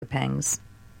pangs.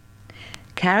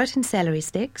 Carrot and celery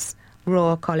sticks,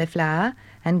 raw cauliflower,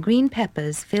 and green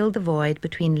peppers filled the void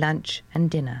between lunch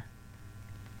and dinner.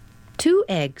 2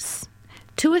 eggs,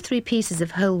 2 or 3 pieces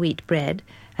of whole wheat bread,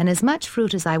 and as much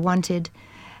fruit as I wanted,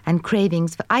 and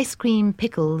cravings for ice cream,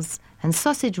 pickles, and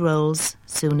sausage rolls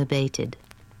soon abated.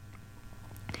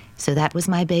 So that was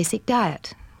my basic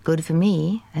diet, good for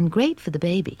me and great for the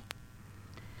baby.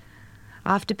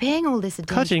 After paying all this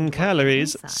attention... Cutting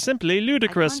calories, inside, simply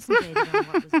ludicrous. I concentrated on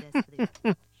what was best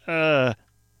for the...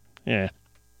 Yeah.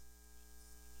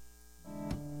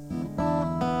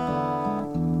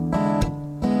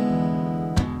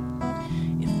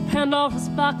 If Pandora's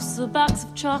box a box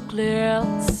of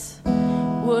chocolates,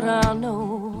 would I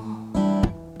know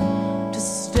to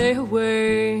stay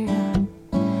away?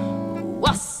 Oh,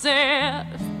 I said,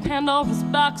 if Pandora's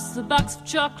box a box of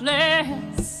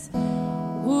chocolates,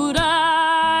 would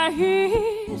I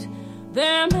eat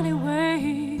them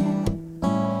anyway?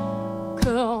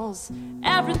 'Cause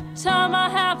every time I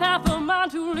have half a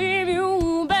mind to leave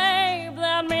you, babe,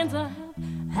 that means I have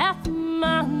half a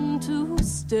mind to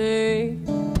stay.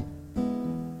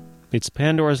 It's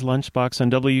Pandora's Lunchbox on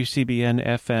WCBN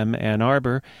FM Ann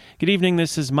Arbor. Good evening,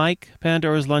 this is Mike.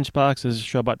 Pandora's Lunchbox is a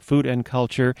show about food and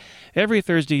culture every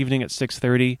Thursday evening at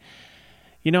 6:30.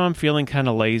 You know, I'm feeling kind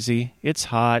of lazy. It's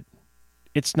hot.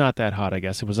 It's not that hot, I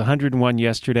guess. It was 101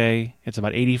 yesterday. It's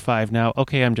about 85 now.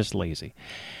 Okay, I'm just lazy.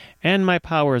 And my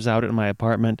power is out at my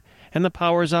apartment, and the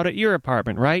power is out at your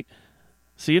apartment, right?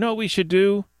 So you know what we should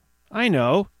do? I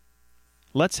know.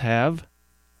 Let's have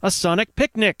a Sonic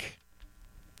picnic.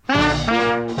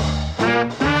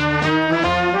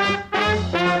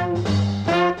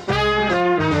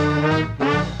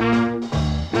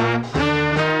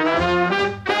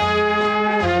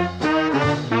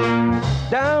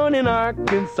 Down in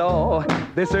Arkansas,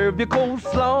 they serve you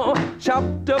coleslaw,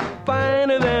 chopped up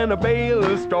finer than a bale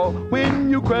of straw. When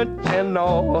you crunch and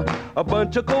gnaw, a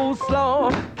bunch of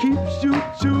coleslaw keeps you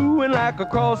chewing like a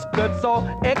crosscut saw.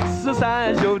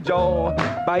 Exercise your jaw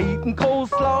by eating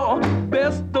coleslaw,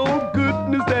 best old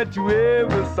goodness that you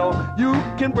ever saw. You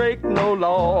can break no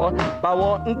law by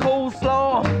wanting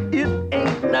coleslaw. It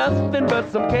ain't nothing but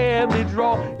some cabbage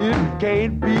raw. It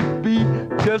can't be beat,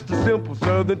 just a simple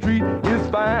southern treat is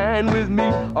fine with me,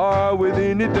 or with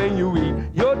anything you eat.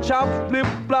 Your chops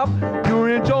flip-flop, you're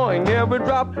enjoying every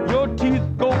drop. Your teeth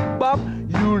go bop,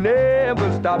 you'll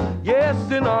never stop. Yes,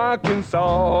 in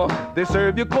Arkansas, they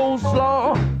serve you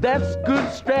coleslaw. That's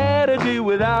good strategy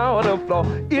without a flaw.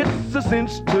 It's a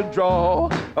cinch to draw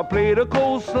a plate of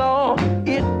coleslaw.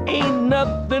 It ain't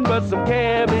nothing but some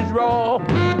cabbage raw.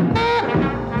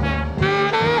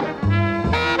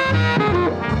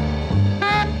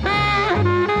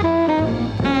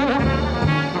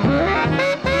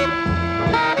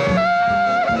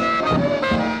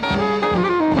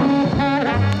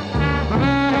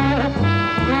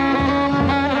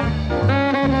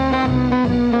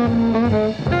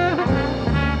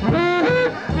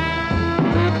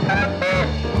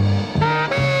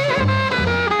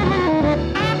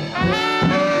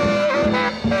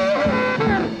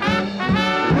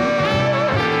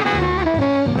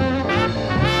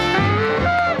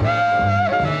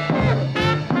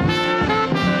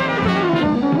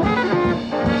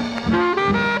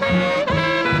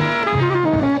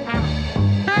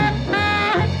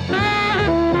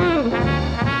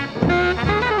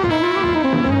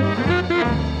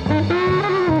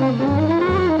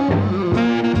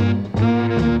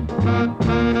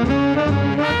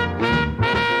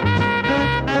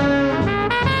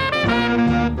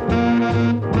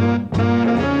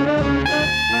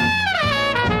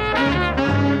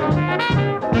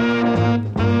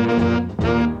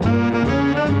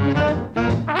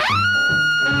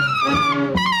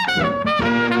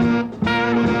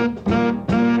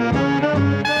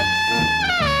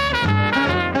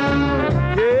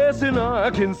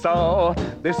 Arkansas,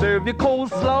 they serve you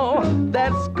coleslaw.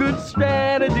 That's good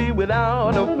strategy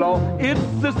without a flaw.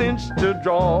 It's a cinch to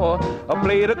draw a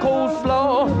plate of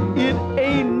coleslaw. It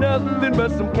ain't nothing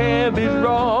but some cabbage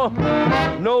raw.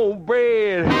 No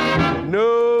bread,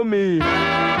 no meat,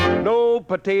 no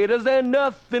potatoes, and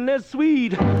nothing that's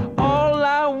sweet. All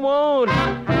I want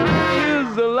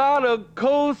is a lot of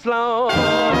coleslaw.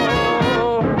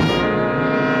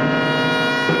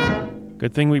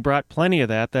 Good thing we brought plenty of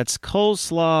that. That's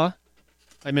Coleslaw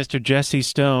by Mr. Jesse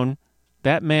Stone.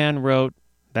 That man wrote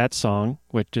that song,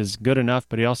 which is good enough,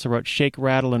 but he also wrote Shake,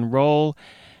 Rattle, and Roll,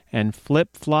 and Flip,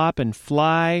 Flop, and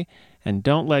Fly, and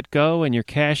Don't Let Go, and Your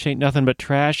Cash Ain't Nothing But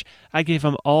Trash. I gave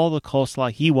him all the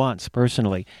coleslaw he wants,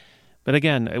 personally. But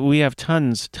again, we have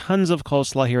tons of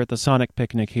coleslaw here at the Sonic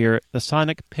Picnic here. The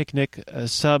Sonic Picnic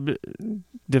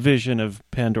subdivision of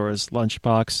Pandora's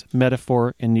Lunchbox,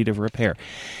 metaphor in need of repair.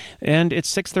 And it's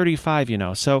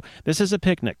 6:35, so this is a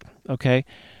picnic, okay?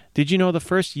 Did you know the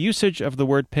first usage of the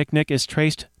word picnic is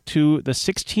traced to the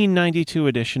 1692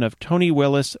 edition of Tony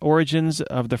Willis' Origins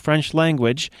of the French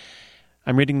Language?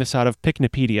 I'm reading this out of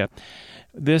Picnipedia.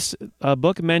 This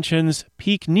book mentions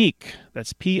pique-nique,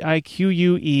 that's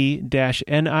Pique-Nique,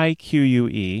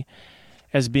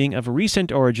 as being of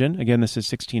recent origin. Again, this is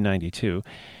 1692.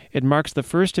 It marks the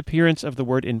first appearance of the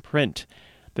word in print.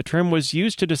 The term was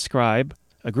used to describe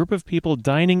a group of people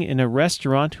dining in a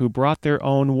restaurant who brought their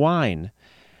own wine.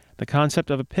 The concept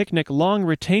of a picnic long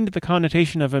retained the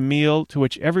connotation of a meal to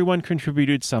which everyone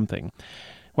contributed something.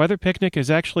 Whether picnic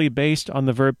is actually based on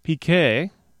the verb piquer,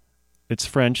 it's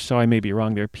French, so I may be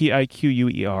wrong there,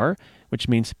 Piquer, which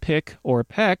means pick or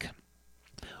peck,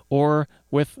 or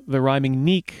with the rhyming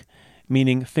nique,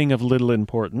 meaning thing of little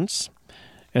importance,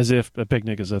 as if a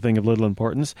picnic is a thing of little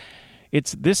importance.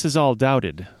 This is all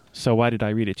doubted, so why did I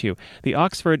read it to you? The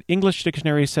Oxford English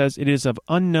Dictionary says it is of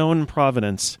unknown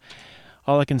provenance.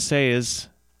 All I can say is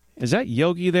that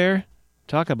Yogi there?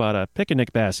 Talk about a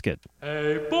picnic basket.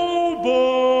 Hey,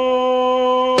 Bobo!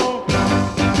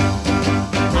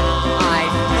 I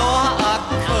saw a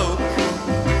cook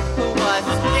who was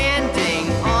standing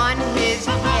on his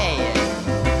head.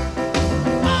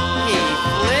 He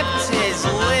flipped his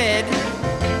lid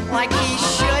like he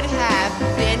should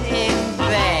have been in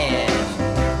bed.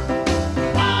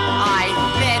 I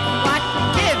said, "What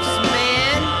gives,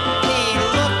 man?" He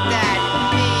looked at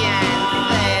me and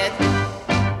said,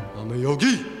 "I'm a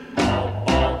yogi.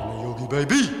 I'm a yogi,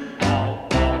 baby.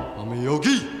 I'm a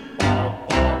yogi.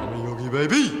 I'm a yogi,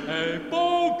 baby." Hey,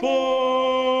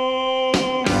 Bobo!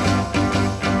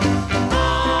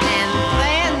 And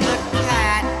then the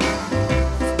cat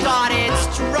started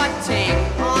strutting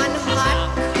on hot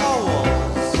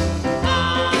coals.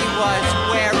 He was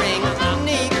wearing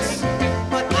sneaks,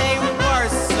 but they were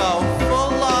so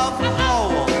full of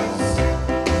holes.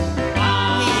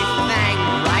 He sang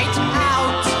right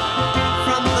out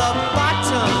from the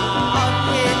bottom of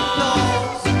his soul.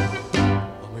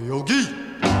 I'm a yogi.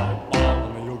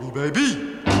 I'm a yogi, baby.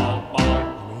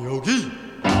 I'm a yogi.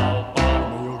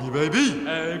 I'm a yogi, baby.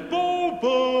 Hey,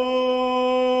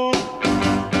 Bobo!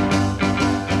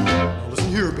 Now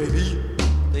listen here, baby.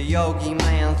 The yogi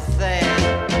man said,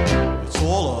 "It's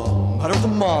all a matter of the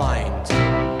mind.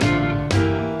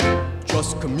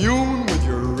 Just commune with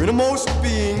your innermost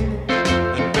being,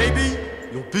 and baby,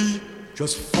 you'll be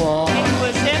just fine." It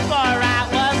was hip, all right,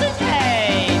 wasn't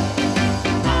he?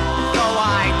 So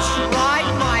I tried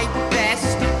my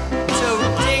best to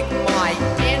dig my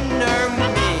inner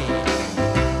me.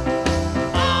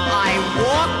 I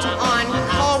walked on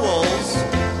coals,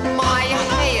 my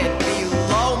head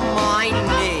below my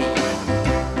knee,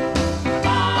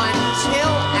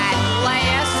 until at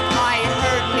last I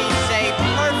heard me say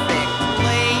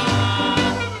perfectly,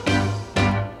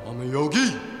 "I'm a yogi.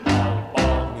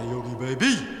 I'm a yogi,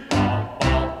 baby.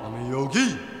 I'm a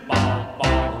yogi.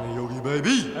 I'm a yogi,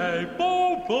 baby." Hey,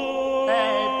 Bobo!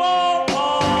 Hey,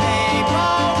 Bobo! Hey,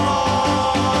 Bobo!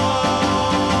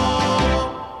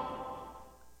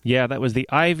 Yeah, that was the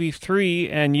IV3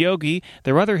 and Yogi.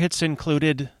 Their other hits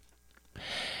included...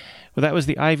 Well, that was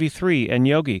the IV3 and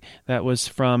Yogi. That was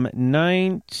from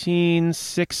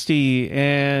 1960.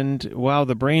 And, wow,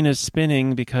 the brain is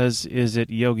spinning because is it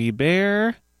Yogi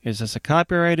Bear? Is this a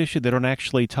copyright issue? They don't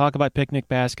actually talk about picnic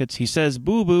baskets. He says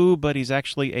boo-boo, but he's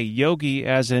actually a yogi,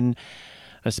 as in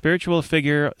a spiritual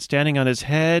figure standing on his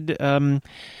head.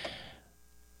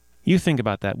 You think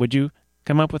about that, would you?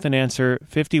 Come up with an answer,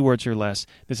 50 words or less.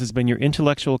 This has been your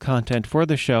intellectual content for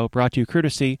the show, brought to you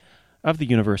courtesy of the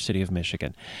University of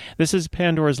Michigan. This is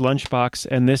Pandora's Lunchbox,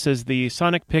 and this is the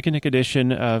Sonic Picnic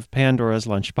edition of Pandora's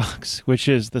Lunchbox, which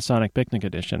is the Sonic Picnic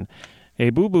edition. Hey,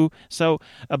 boo-boo. So,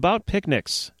 about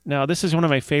picnics. Now, this is one of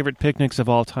my favorite picnics of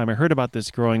all time. I heard about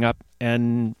this growing up,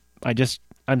 and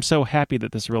I'm so happy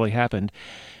that this really happened.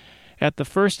 At the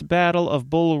First Battle of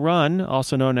Bull Run,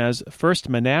 also known as First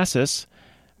Manassas,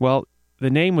 well, the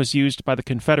name was used by the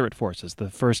Confederate forces, the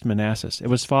First Manassas. It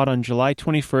was fought on July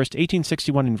 21st,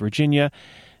 1861 in Virginia,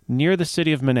 near the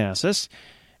city of Manassas.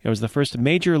 It was the first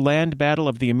major land battle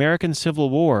of the American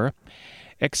Civil War.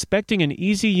 Expecting an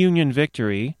easy Union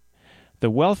victory,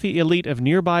 the wealthy elite of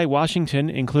nearby Washington,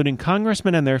 including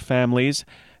congressmen and their families,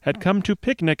 had come to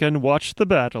picnic and watch the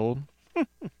battle.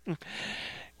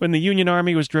 When the Union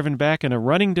Army was driven back in a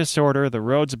running disorder, the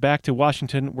roads back to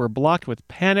Washington were blocked with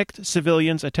panicked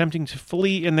civilians attempting to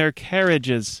flee in their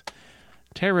carriages.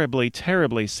 Terribly,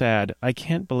 terribly sad. I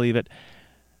can't believe it.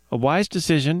 A wise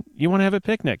decision. You want to have a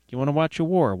picnic. You want to watch a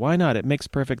war. Why not? It makes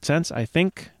perfect sense. I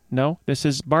think. No, this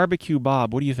is Barbecue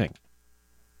Bob. What do you think?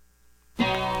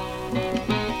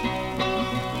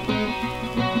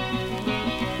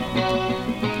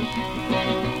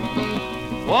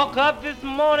 Woke up this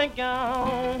morning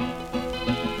gone,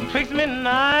 twixt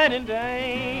midnight and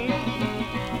day.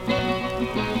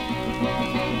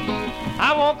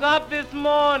 I woke up this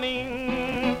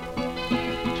morning,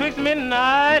 twixt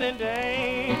midnight and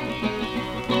day,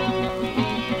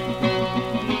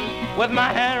 with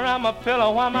my hand around my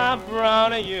pillow while my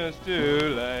brownie used to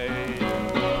lay.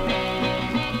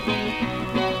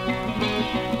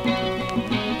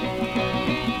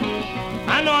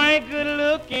 I know I ain't good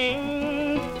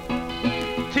looking,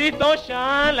 teeth don't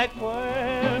shine like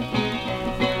pearls.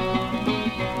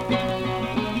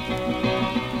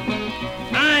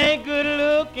 I ain't good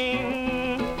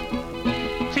looking,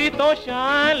 teeth don't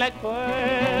shine like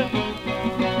pearls.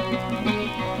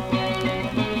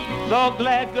 So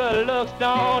glad good looks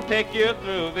don't take you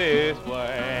through this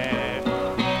way.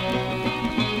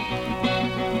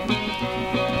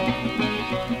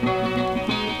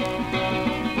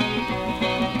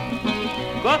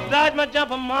 Go start my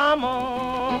jumper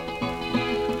mama,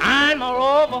 I'm my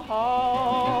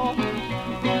overhaul.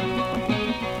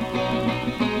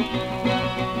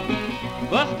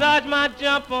 Go start my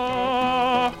jumper,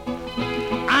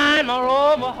 I'm my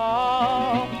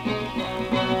overhaul.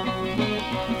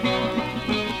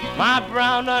 My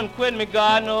brown done quit me,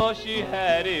 God knows she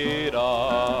had it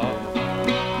all.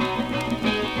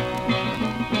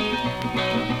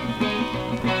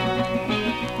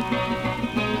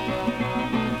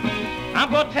 I'm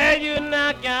gonna tell you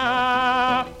now,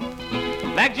 gal,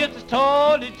 like just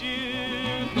told it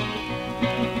you.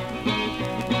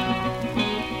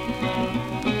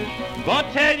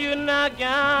 Gonna tell you now,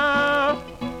 gal,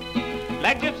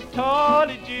 like just told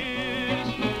it you.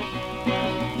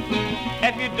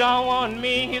 If you don't want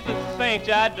me, here's a saint,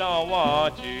 I don't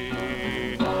want you.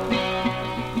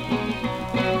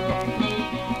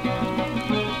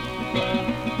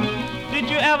 Did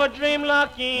you ever dream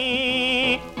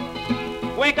lucky?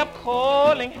 Wake up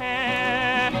calling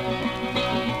hand.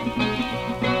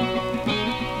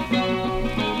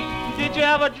 Did you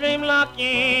ever dream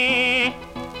lucky?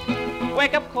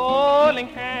 Wake up calling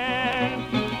hand.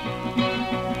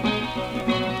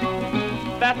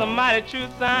 That's a mighty true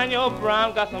sign your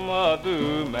brown got some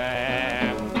other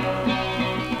man.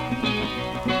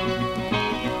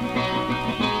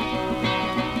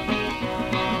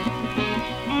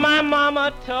 My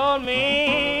mama told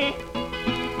me,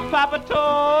 Papa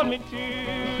told me too.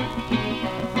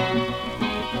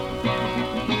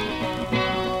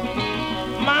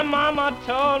 My mama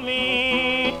told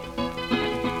me,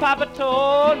 Papa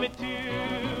told me too.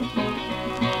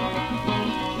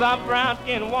 Some brown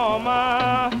skin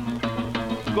woman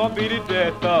gonna be the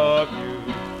death of you.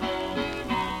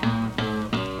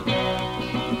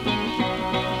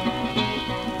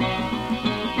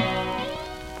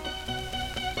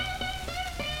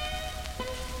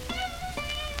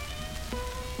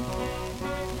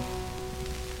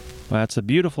 Well, that's a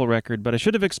beautiful record, but I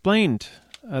should have explained.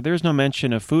 There's no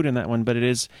mention of food in that one, but it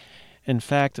is, in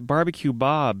fact, Barbecue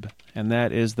Bob, and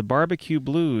that is the Barbecue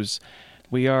Blues.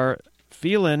 We are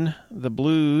feeling the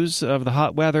blues of the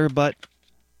hot weather, but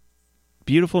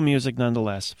beautiful music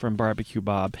nonetheless from Barbecue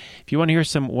Bob. If you want to hear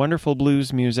some wonderful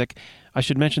blues music, I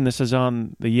should mention this is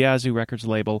on the Yazoo Records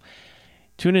label.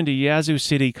 Tune into Yazoo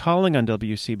City Calling on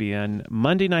WCBN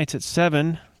Monday nights at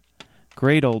 7.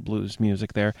 Great old blues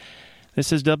music there.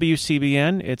 This is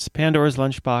WCBN. It's Pandora's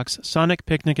Lunchbox, Sonic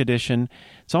Picnic Edition.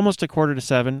 It's almost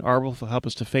 6:45. Arbor will help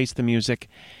us to face the music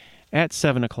at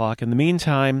 7 o'clock. In the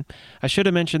meantime, I should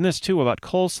have mentioned this, too, about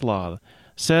coleslaw.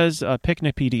 Says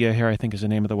Picnipedia here, I think is the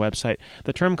name of the website.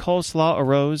 The term coleslaw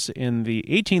arose in the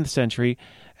 18th century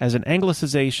as an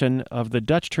anglicization of the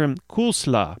Dutch term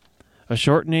koolsla, a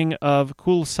shortening of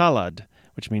koolsalad,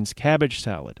 which means cabbage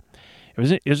salad.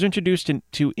 It was introduced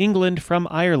to England from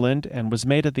Ireland and was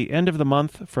made at the end of the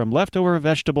month from leftover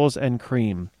vegetables and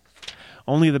cream.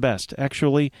 Only the best.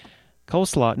 Actually,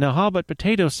 coleslaw. Now, how about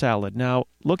potato salad? Now,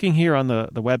 looking here on the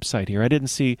website here, I didn't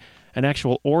see an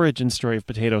actual origin story of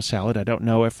potato salad. I don't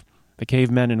know if the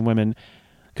cavemen and women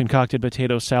concocted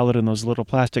potato salad in those little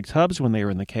plastic tubs when they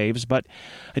were in the caves, but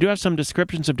I do have some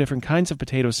descriptions of different kinds of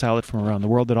potato salad from around the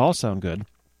world that all sound good.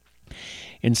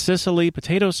 In Sicily,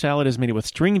 potato salad is made with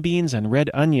string beans and red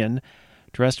onion,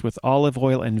 dressed with olive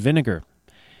oil and vinegar.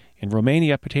 In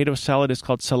Romania, potato salad is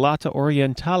called salata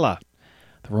orientala.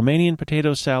 The Romanian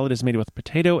potato salad is made with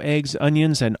potato, eggs,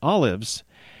 onions, and olives.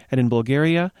 And in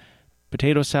Bulgaria,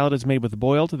 Potato salad is made with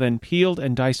boiled, then peeled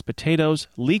and diced potatoes,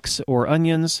 leeks or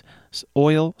onions,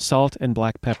 oil, salt, and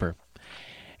black pepper.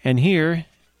 And here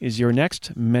is your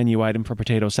next menu item for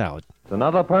potato salad. It's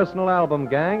another personal album,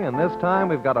 gang, and this time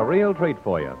we've got a real treat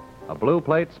for you. A blue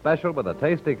plate special with a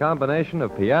tasty combination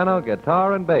of piano,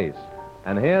 guitar, and bass.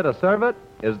 And here to serve it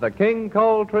is the King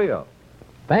Cole Trio.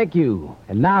 Thank you.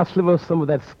 And now sliver some of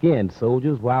that skin,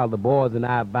 soldiers, while the boys and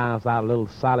I bounce out a little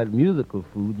solid musical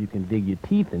food you can dig your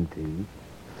teeth into.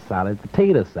 Solid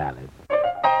potato salad.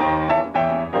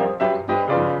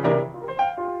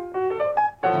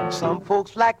 Some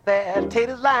folks like their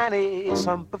taters liney,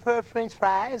 some prefer French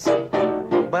fries.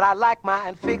 But I like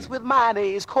mine fixed with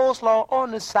mayonnaise, coleslaw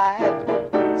on the side.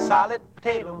 Solid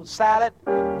potato salad,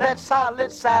 that's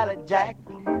solid salad, Jack.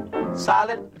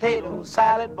 Solid potato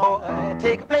salad, boy.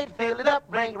 Take a plate, fill it up,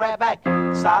 bring it right back.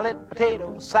 Solid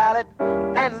potato salad,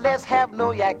 and let's have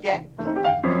no yak-yak.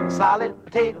 Solid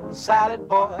potato salad,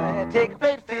 boy. Take a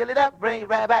plate, fill it up, bring it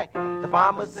right back. The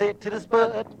farmer said to the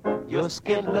spud, your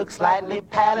skin looks slightly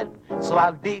pallid, so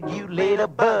I'll dig you later,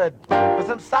 bud. With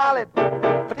some solid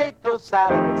potato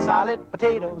salad, solid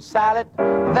potato salad,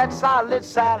 that's solid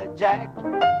salad, Jack.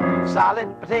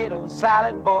 Solid potato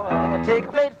salad, boy. Take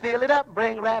a plate, fill it up,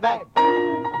 bring it right back.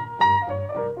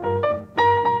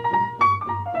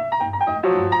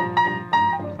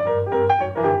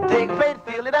 Take a plate,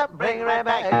 fill it up, bring it right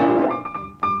back.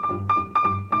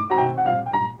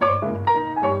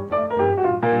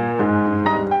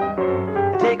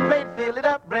 Take a plate, fill it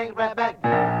up, bring it right back.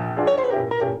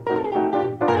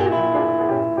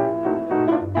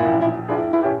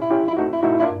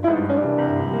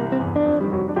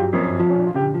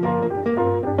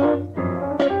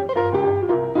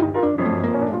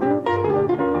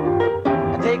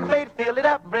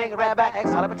 Bring it right back.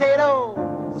 Solid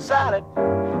potato salad.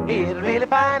 It's really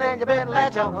fine and you better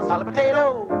latch on. Solid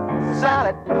potato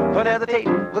salad. Don't hesitate.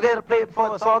 Look at the plate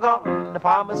before it's all gone. The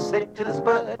farmer said to the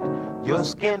spud, your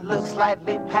skin looks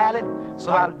slightly pallid,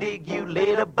 so I'll dig you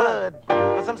later, bud.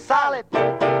 For some solid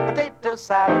potato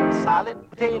salad. Solid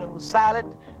potato salad.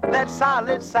 That's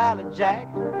solid salad, Jack.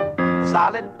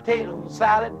 Solid potato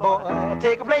salad, boy.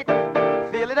 Take a plate,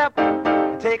 fill it up.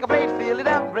 Take a plate, fill it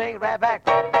up, bring it right back.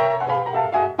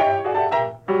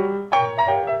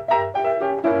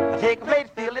 Take a plate,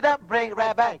 fill it up, bring it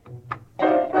right back.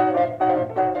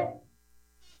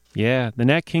 Yeah, the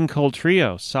Nat King Cole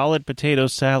Trio, solid potato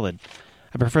salad.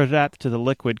 I prefer that to the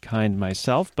liquid kind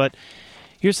myself, but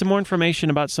here's some more information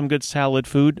about some good salad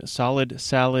food, solid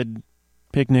salad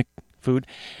picnic food.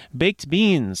 Baked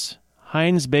beans.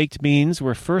 Heinz baked beans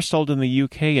were first sold in the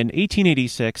UK in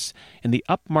 1886 in the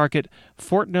upmarket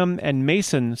Fortnum and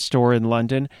Mason store in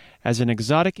London as an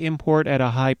exotic import at a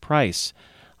high price.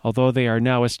 Although they are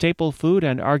now a staple food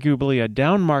and arguably a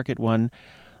down-market one,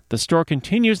 the store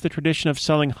continues the tradition of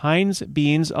selling Heinz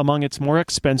beans among its more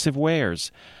expensive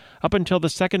wares. Up until the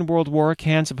Second World War,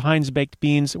 cans of Heinz baked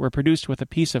beans were produced with a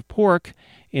piece of pork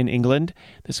in England.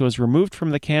 This was removed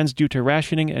from the cans due to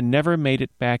rationing and never made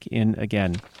it back in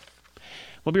again.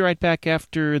 We'll be right back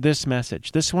after this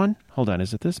message. This one? Hold on,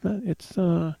 is it this?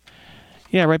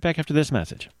 Yeah, right back after this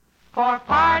message. For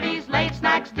parties, late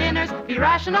snacks, dinners, be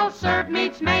rational, serve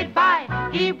meats made by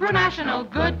Hebrew National.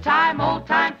 Good time, old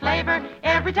time flavor,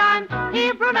 every time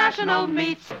Hebrew National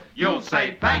meats. You'll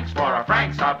say thanks for a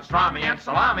Frank's pastrami and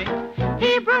salami.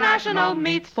 Hebrew National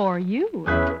meats for you.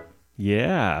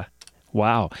 Yeah.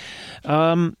 Wow.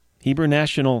 Hebrew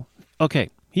National. Okay,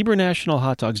 Hebrew National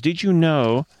hot dogs. Did you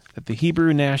know that the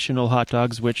Hebrew National hot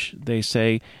dogs, which they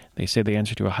say they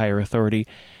answer to a higher authority,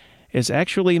 is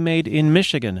actually made in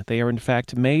Michigan? They are, in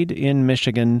fact, made in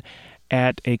Michigan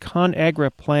at a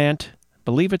ConAgra plant. I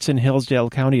believe it's in Hillsdale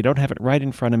County. I don't have it right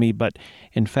in front of me, but,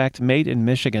 in fact, made in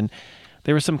Michigan.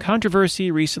 There was some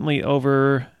controversy recently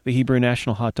over the Hebrew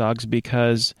National hot dogs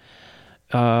because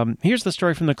here's the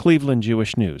story from the Cleveland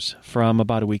Jewish News from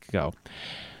about a week ago.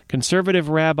 Conservative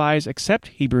rabbis accept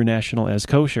Hebrew National as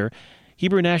kosher.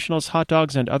 Hebrew National's hot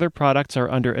dogs and other products are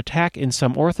under attack in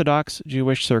some Orthodox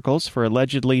Jewish circles for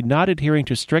allegedly not adhering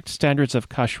to strict standards of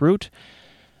kashrut,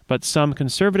 but some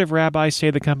conservative rabbis say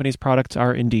the company's products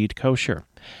are indeed kosher.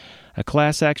 A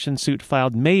class action suit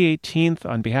filed May 18th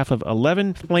on behalf of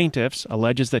 11 plaintiffs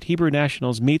alleges that Hebrew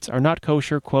National's meats are not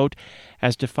kosher, quote,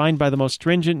 as defined by the most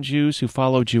stringent Jews who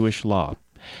follow Jewish law.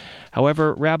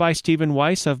 However, Rabbi Stephen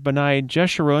Weiss of B'nai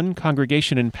Jeshurun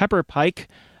congregation in Pepper Pike,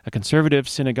 a conservative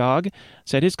synagogue,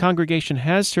 said his congregation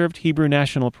has served Hebrew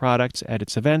National products at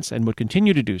its events and would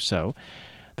continue to do so.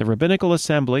 The Rabbinical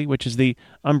Assembly, which is the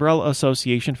umbrella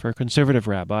association for conservative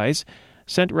rabbis,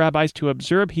 sent rabbis to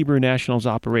observe Hebrew National's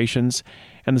operations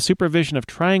and the supervision of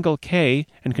Triangle K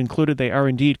and concluded they are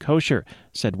indeed kosher,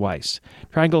 said Weiss.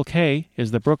 Triangle K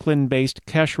is the Brooklyn-based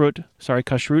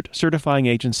kashrut certifying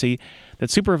agency that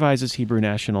supervises Hebrew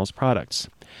National's products.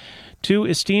 Two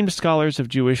esteemed scholars of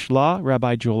Jewish law,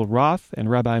 Rabbi Joel Roth and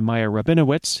Rabbi Meyer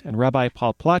Rabinowitz, and Rabbi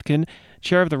Paul Plotkin,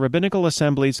 chair of the Rabbinical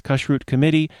Assembly's Kashrut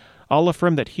Committee, all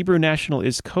affirm that Hebrew National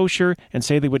is kosher and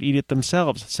say they would eat it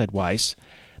themselves, said Weiss.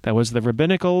 That was the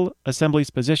Rabbinical Assembly's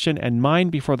position and mine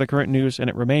before the current news, and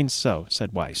it remains so,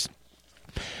 said Weiss.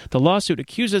 The lawsuit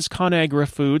accuses ConAgra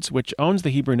Foods, which owns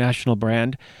the Hebrew National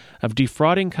brand, of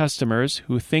defrauding customers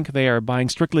who think they are buying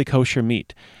strictly kosher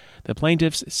meat. The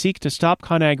plaintiffs seek to stop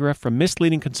ConAgra from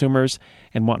misleading consumers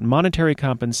and want monetary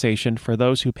compensation for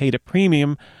those who paid a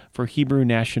premium for Hebrew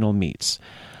National meats.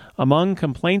 Among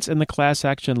complaints in the class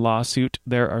action lawsuit,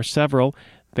 there are several.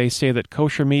 They say that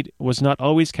kosher meat was not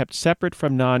always kept separate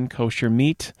from non-kosher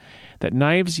meat, that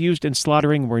knives used in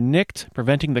slaughtering were nicked,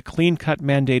 preventing the clean cut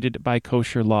mandated by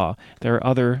kosher law. There are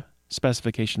other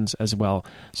specifications as well.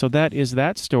 So that is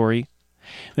that story.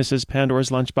 This is Pandora's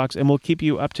Lunchbox, and we'll keep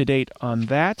you up to date on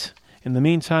that. In the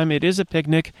meantime, it is a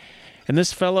picnic, and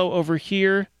this fellow over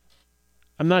here,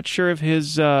 I'm not sure of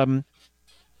his moral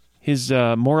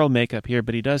makeup here,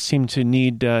 but he does seem to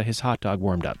need his hot dog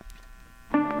warmed up.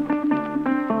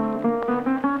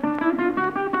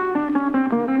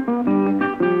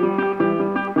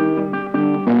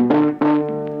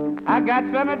 I got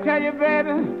something to tell you,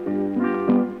 baby.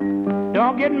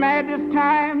 Don't get mad this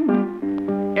time.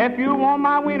 If you want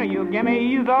my wiener, you give me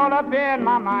ease all up in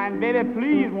my mind. Baby,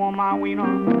 please want my wiener.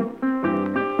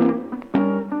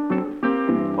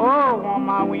 Oh, want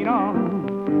my wiener.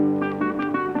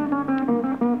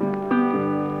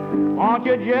 Won't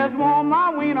you just want my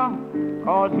wiener?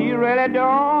 'Cause he really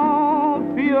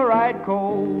don't feel right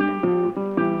cold.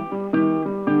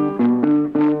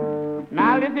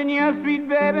 Now listen here, sweet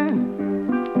baby,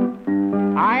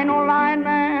 I ain't no lying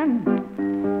man.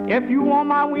 If you want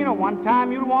my wiener one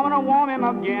time, you'll want to warm him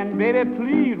again. Baby,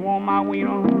 please want my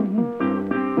wiener.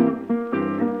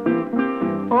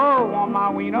 Oh, want my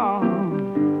wiener.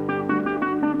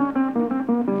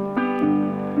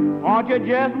 Won't you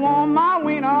just want my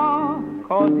wiener?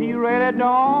 'Cause he really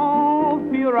don't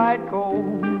feel right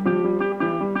cold.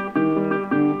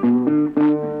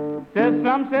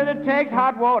 Some said it takes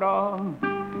hot water.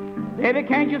 Baby,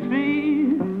 can't you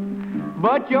see?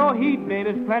 But your heat,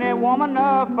 baby's plenty warm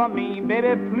enough for me.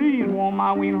 Baby, please warm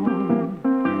my wiener.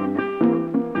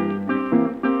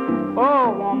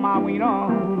 Oh, warm my wiener.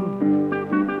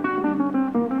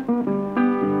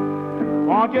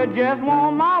 Won't you just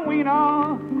warm my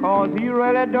wiener? 'Cause he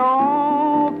really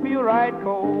don't feel right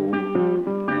cold.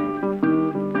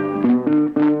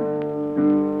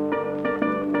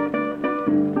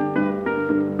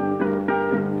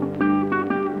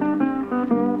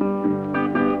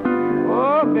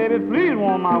 Baby, please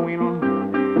warm my wiener.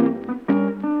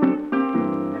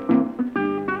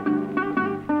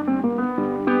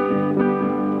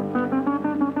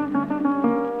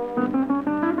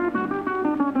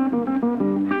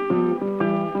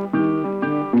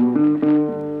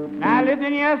 Now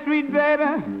listen here, sweet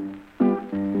baby,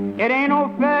 it ain't no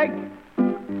fake.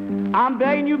 I'm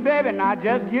begging you, baby, now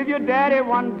just give your daddy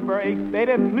one break.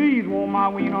 Baby, please warm my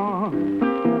wiener.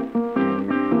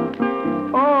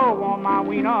 Oh, want my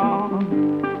wiener.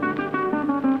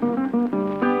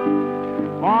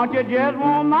 Won't you just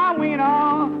want my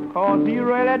wiener? 'Cause he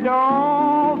really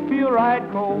don't feel right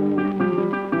cold.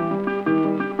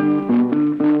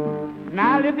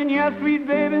 Now listen here, sweet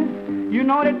baby, you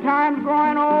know that time's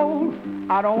growing old.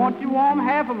 I don't want you to warm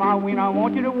half of my wiener, I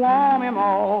want you to warm him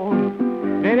all.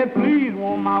 Baby, please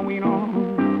warm my wiener.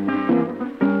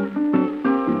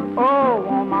 Oh,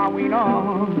 warm my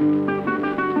wiener.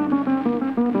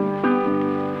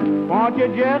 Won't you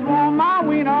just want my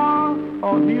wiener?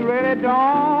 'Cause he really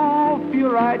don't feel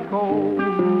right cold.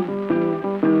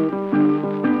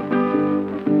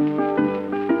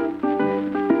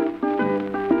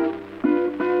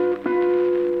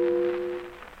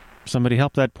 Somebody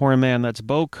help that poor man. That's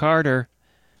Bo Carter.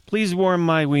 Please warm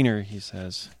my wiener, he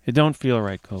says. It don't feel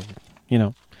right cold. You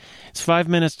know. It's 5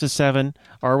 minutes to 7.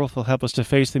 Arwolf will help us to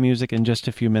face the music in just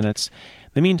a few minutes.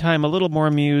 In the meantime, a little more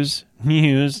news.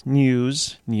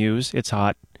 It's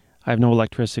hot. I have no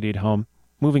electricity at home.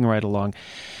 Moving right along.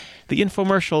 The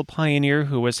infomercial pioneer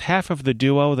who was half of the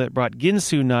duo that brought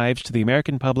Ginsu knives to the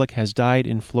American public has died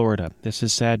in Florida. This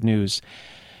is sad news.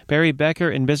 Barry Becker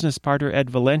and business partner Ed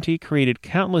Valenti created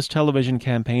countless television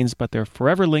campaigns, but they're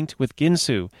forever linked with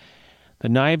Ginsu. The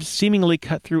knives seemingly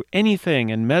cut through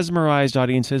anything and mesmerized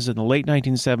audiences in the late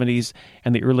 1970s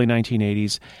and the early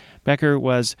 1980s. Becker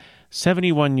was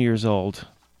 71 years old.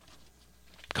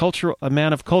 A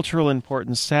man of cultural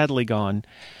importance, sadly gone.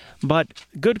 But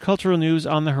good cultural news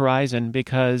on the horizon,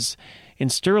 because in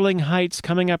Sterling Heights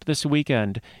coming up this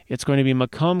weekend, it's going to be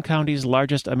Macomb County's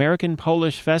largest American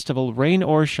Polish festival, Rain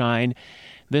or Shine,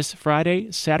 this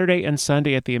Friday, Saturday, and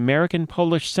Sunday at the American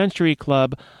Polish Century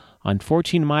Club on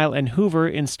 14 Mile and Hoover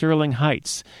in Sterling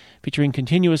Heights, featuring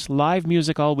continuous live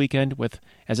music all weekend with,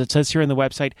 as it says here on the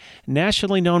website,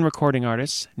 nationally known recording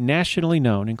artists, nationally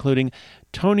known, including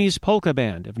Tony's Polka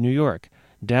Band of New York,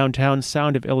 Downtown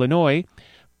Sound of Illinois,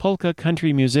 polka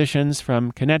country musicians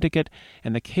from Connecticut,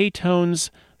 and the K-Tones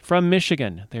from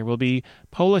Michigan. There will be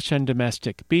Polish and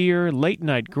domestic beer,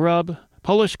 late-night grub,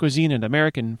 Polish cuisine and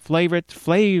American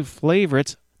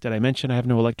favorites. Did I mention I have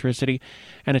no electricity?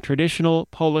 And a traditional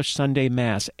Polish Sunday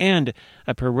Mass, and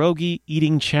a pierogi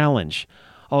eating challenge.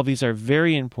 All of these are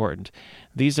very important.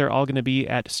 These are all going to be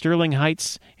at Sterling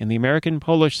Heights in the American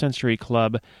Polish Century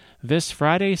Club this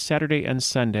Friday, Saturday, and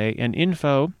Sunday. And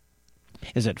info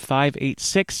is at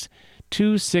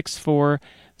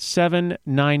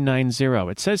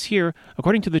 586-264-7990. It says here,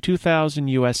 according to the 2000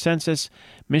 U.S. Census,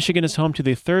 Michigan is home to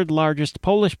the third largest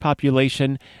Polish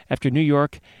population after New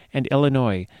York and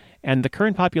Illinois, and the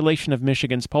current population of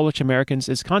Michigan's Polish Americans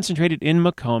is concentrated in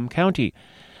Macomb County.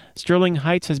 Sterling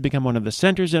Heights has become one of the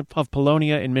centers of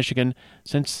Polonia in Michigan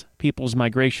since people's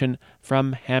migration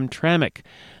from Hamtramck.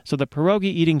 So the pierogi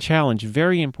eating challenge,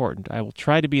 very important. I will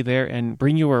try to be there and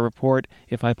bring you a report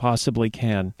if I possibly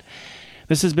can.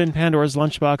 This has been Pandora's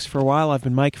Lunchbox for a while. I've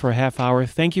been Mike for a half hour.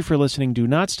 Thank you for listening. Do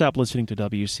not stop listening to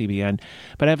WCBN.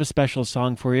 But I have a special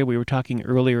song for you. We were talking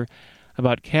earlier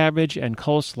about cabbage and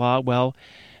coleslaw. Well,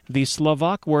 the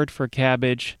Slovak word for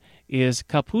cabbage is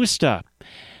kapusta.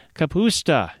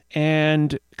 Kapusta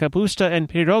and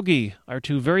pierogi are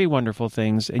two very wonderful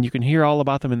things, and you can hear all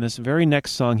about them in this very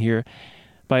next song here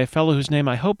by a fellow whose name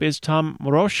I hope is Tom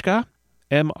Moroczka,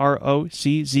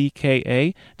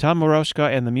 Mroczka, Tom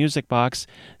Moroczka and the Music Box.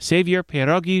 Save your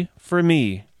pierogi for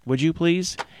me, would you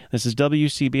please? This is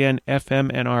WCBN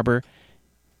FM Ann Arbor.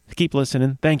 Keep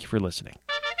listening. Thank you for listening.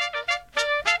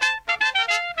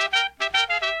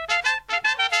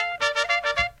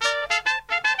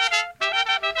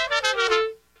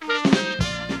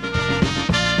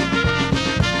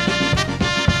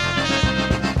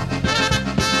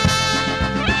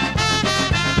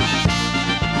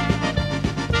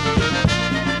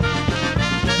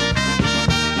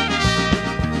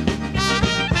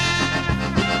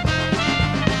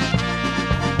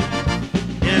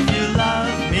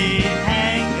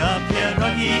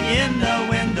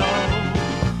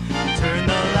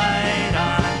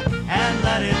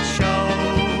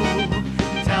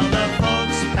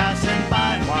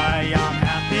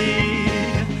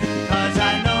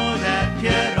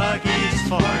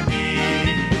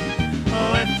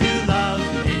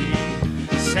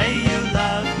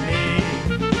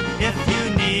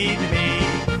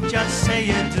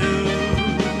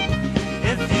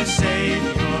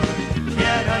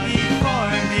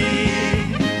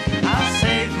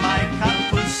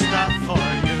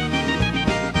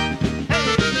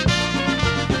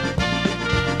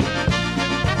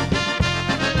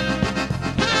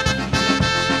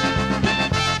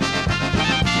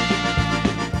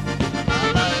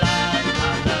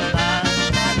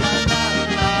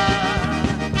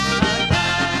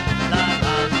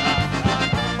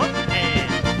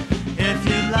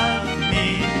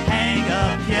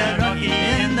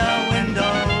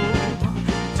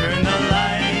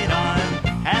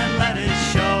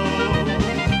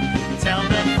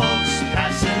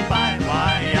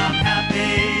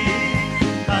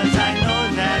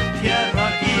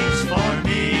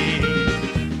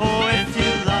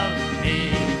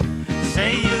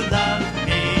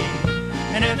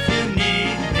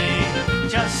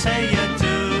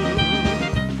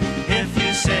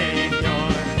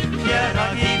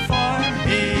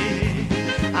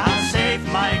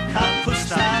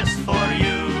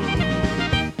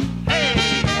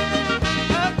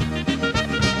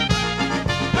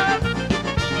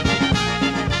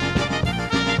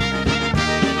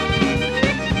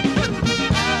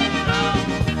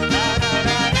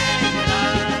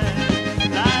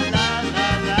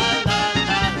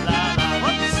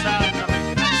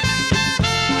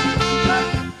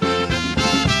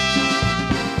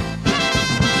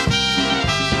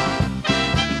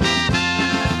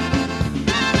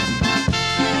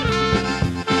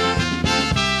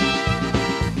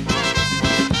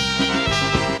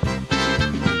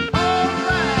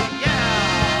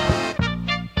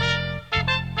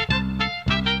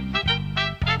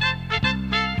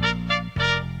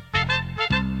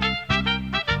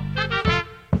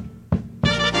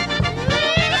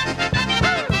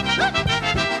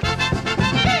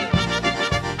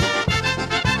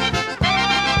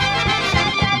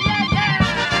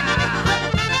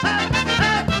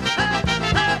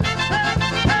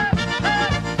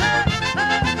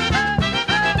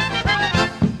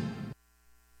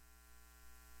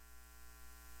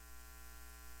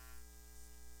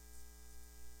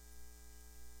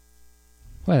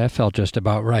 Boy, that felt just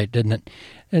about right, didn't it?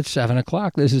 It's 7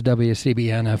 o'clock. This is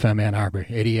WCBN FM Ann Arbor,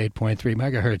 88.3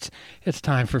 megahertz. It's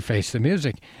time for Face the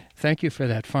Music. Thank you for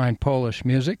that fine Polish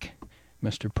music,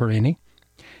 Mr. Perini.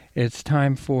 It's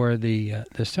time for the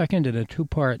second in a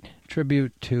two-part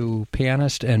tribute to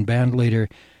pianist and band leader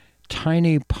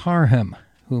Tiny Parham,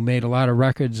 who made a lot of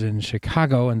records in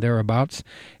Chicago and thereabouts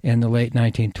in the late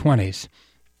 1920s.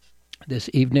 This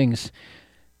evening's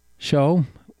show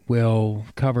will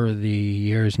cover the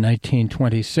years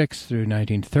 1926 through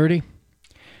 1930.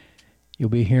 You'll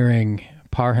be hearing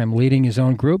Parham leading his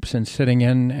own groups and sitting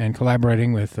in and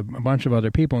collaborating with a bunch of other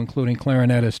people, including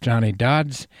clarinetist Johnny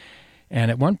Dodds.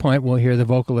 And at one point, we'll hear the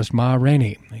vocalist Ma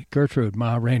Rainey, Gertrude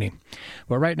Ma Rainey.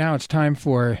 Well, right now it's time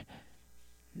for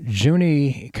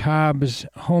Junie Cobb's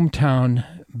hometown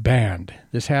band.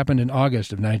 This happened in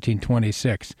August of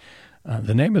 1926.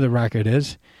 The name of the record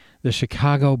is The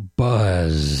Chicago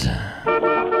Buzz.